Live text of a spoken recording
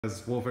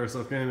As Wolf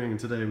Airsoft Gaming, and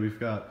today we've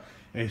got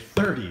a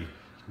 $30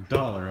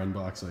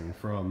 unboxing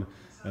from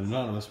an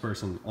anonymous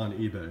person on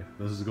eBay.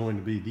 This is going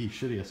to be the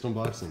shittiest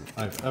unboxing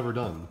I've ever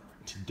done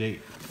to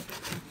date.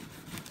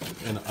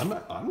 And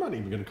I'm not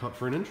even gonna cut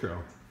for an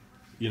intro.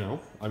 You know,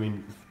 I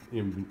mean,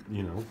 you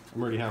know,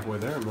 I'm already halfway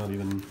there. I'm not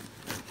in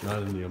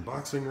the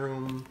unboxing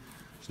room.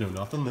 There's no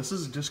nothing. This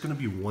is just gonna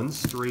be one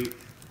straight,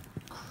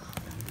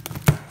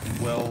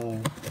 well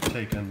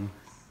taken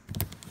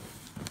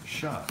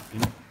shot.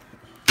 You know?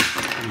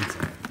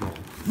 No.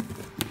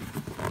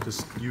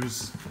 Just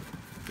use,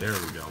 there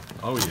we go.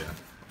 Oh yeah,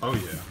 oh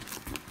yeah.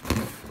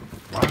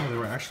 Wow, they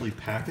were actually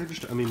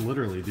packaged? I mean,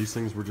 literally, these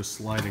things were just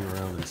sliding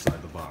around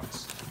inside the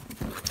box.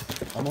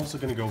 I'm also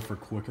gonna go for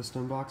quickest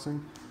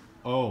unboxing.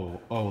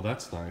 Oh,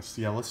 that's nice.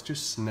 Yeah, let's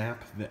just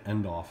snap the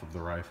end off of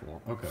the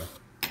rifle. Okay.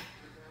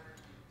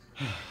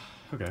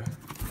 Okay.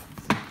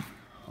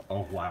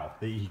 Oh wow,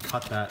 he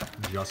cut that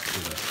just for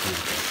this.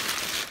 Beautiful.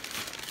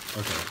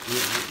 Okay,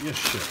 yeah,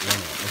 shit, why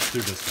not? Let's do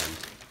this one.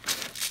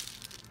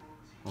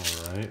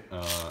 Alright,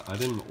 I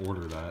didn't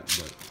order that,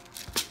 but...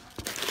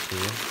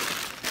 Cool.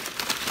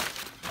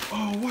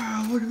 Oh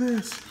wow, look at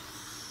this!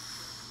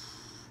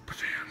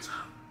 Put your hands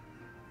up.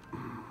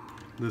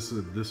 This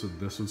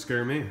would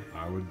scare me.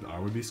 I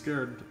would be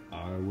scared.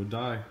 I would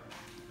die.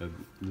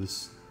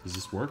 Does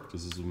this work?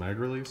 Is this a mag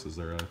release? Is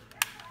there a...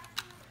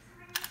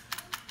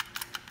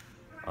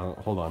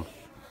 hold on.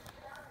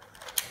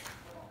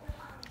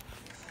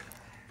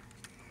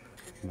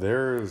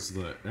 There's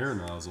the air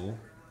nozzle.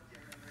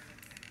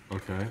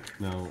 Okay,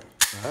 now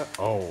that,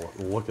 oh,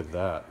 look at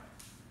that.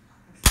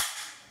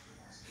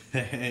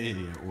 Hey,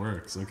 it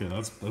works. Okay,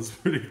 that's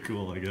pretty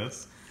cool, I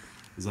guess.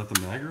 Is that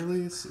the mag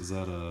release? Is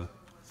that a...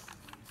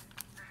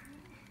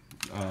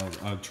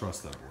 I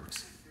trust that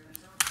works.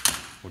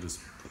 We'll just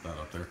put that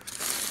up there.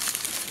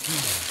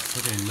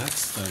 Okay,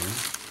 next thing.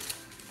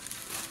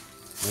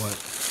 What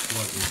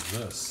is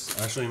this?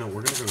 Actually, no,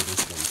 we're gonna go to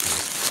this one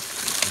first.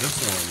 This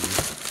one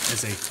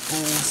is a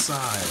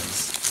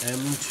full-size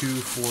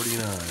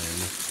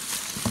M249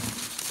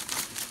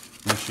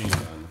 machine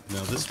gun.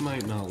 Now this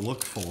might not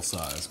look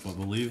full-size, but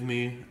believe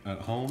me, at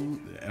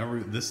home,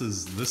 this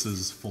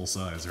is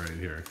full-size right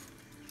here.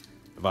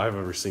 If I've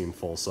ever seen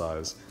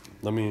full-size.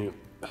 I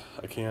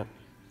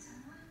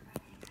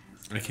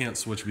can't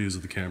switch views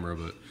of the camera,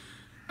 but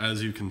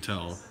as you can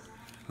tell,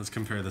 let's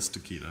compare this to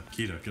Kita.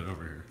 Kita, get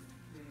over here.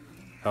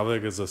 How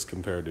big is this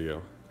compared to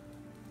you?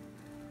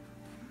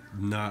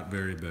 Not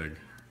very big.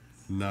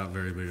 Not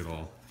very big at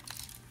all.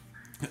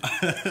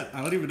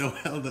 I don't even know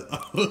how the...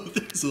 Oh,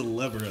 there's a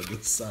lever on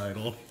this side.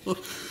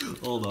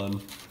 Hold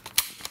on.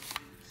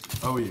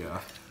 Oh,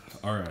 yeah.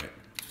 Alright.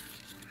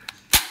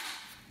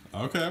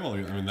 Okay, well,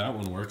 I mean, that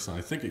one works.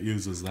 I think it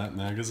uses that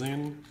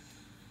magazine.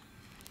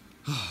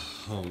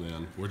 Oh,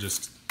 man. We're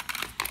just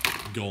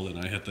golden.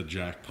 I hit the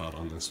jackpot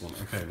on this one.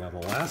 Okay, now the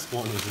last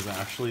one, which is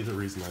actually the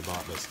reason I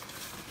bought this.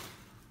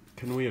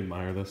 Can we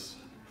admire this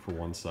for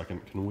 1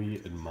 second? Can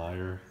we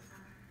admire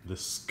the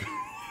scope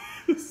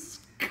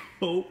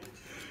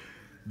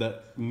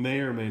that may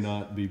or may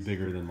not be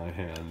bigger than my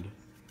hand?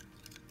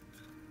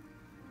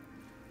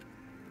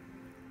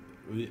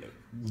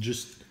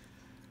 Just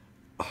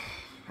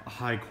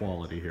high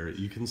quality here.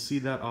 You can see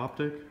that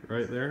optic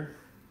right there?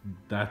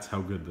 That's how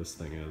good this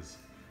thing is.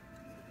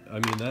 I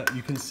mean, that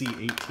you can see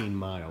 18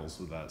 miles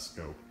with that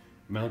scope.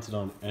 Mounted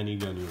on any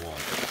gun you want.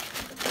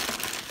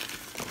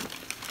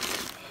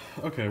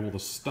 Okay, well the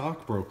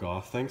stock broke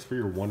off. Thanks for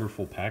your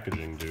wonderful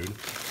packaging, dude.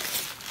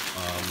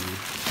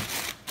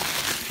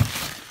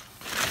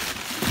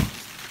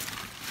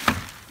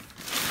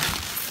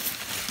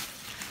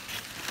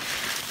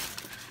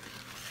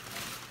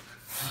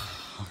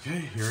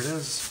 Okay, here it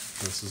is.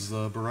 This is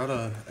the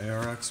Beretta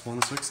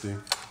ARX-160.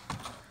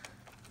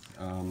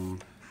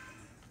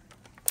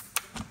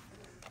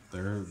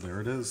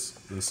 There it is.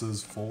 This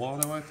is full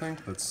auto, I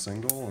think. That's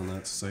single and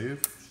that's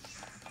safe.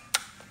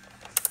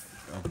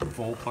 A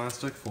full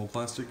plastic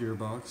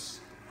gearbox.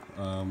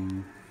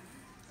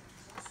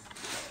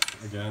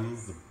 Again,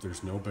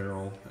 there's no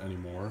barrel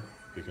anymore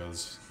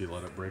because he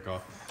let it break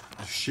off.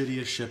 The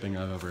shittiest shipping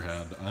I've ever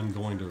had. I'm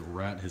going to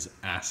rat his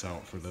ass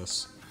out for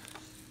this.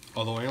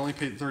 Although I only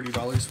paid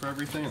 $30 for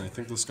everything, and I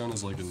think this gun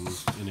is like an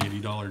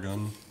 $80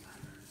 gun.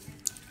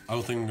 I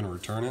don't think I'm gonna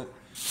return it,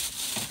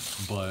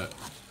 but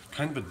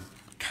kind of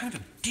a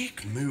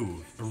dick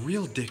move, a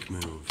real dick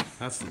move.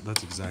 That's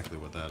exactly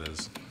what that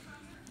is.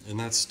 And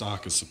that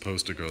stock is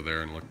supposed to go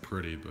there and look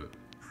pretty, but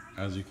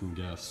as you can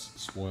guess,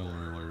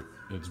 spoiler alert,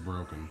 it's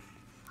broken.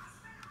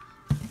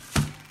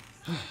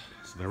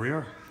 So there we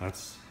are.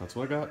 That's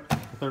what I got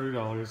for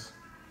 $30.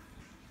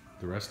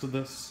 The rest of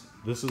this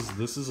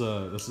is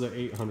a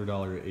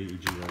 $800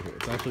 AEG right here.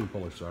 It's actually a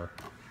Polar Star.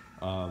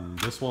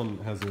 This one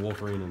has the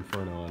Wolverine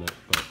Inferno in it,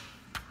 but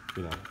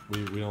you know,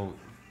 we don't.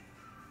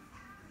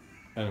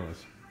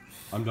 Anyways,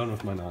 I'm done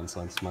with my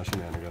nonsense, my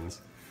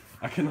shenanigans.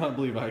 I cannot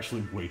believe I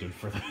actually waited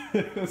for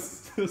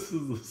this. This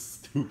is the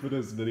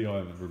stupidest video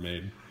I've ever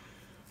made.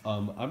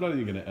 I'm not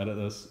even gonna edit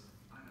this.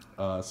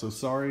 So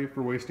sorry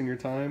for wasting your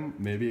time.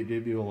 Maybe it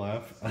gave you a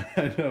laugh.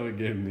 I know it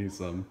gave me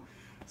some.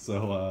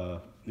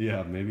 So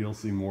yeah, maybe you'll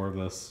see more of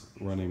this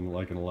running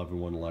like an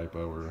 11.1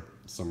 LiPo or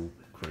some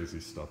crazy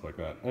stuff like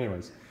that.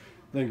 Anyways,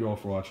 thank you all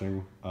for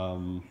watching.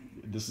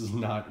 This is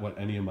not what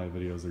any of my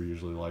videos are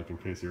usually like, in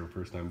case you're a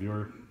first-time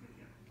viewer.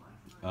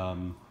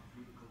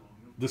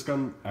 This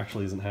gun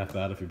actually isn't half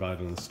bad if you buy it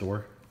in the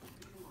store,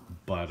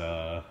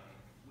 but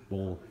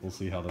we'll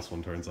see how this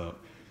one turns out.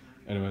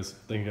 Anyways,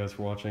 thank you guys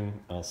for watching.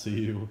 I'll see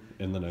you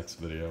in the next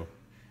video.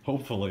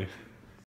 Hopefully.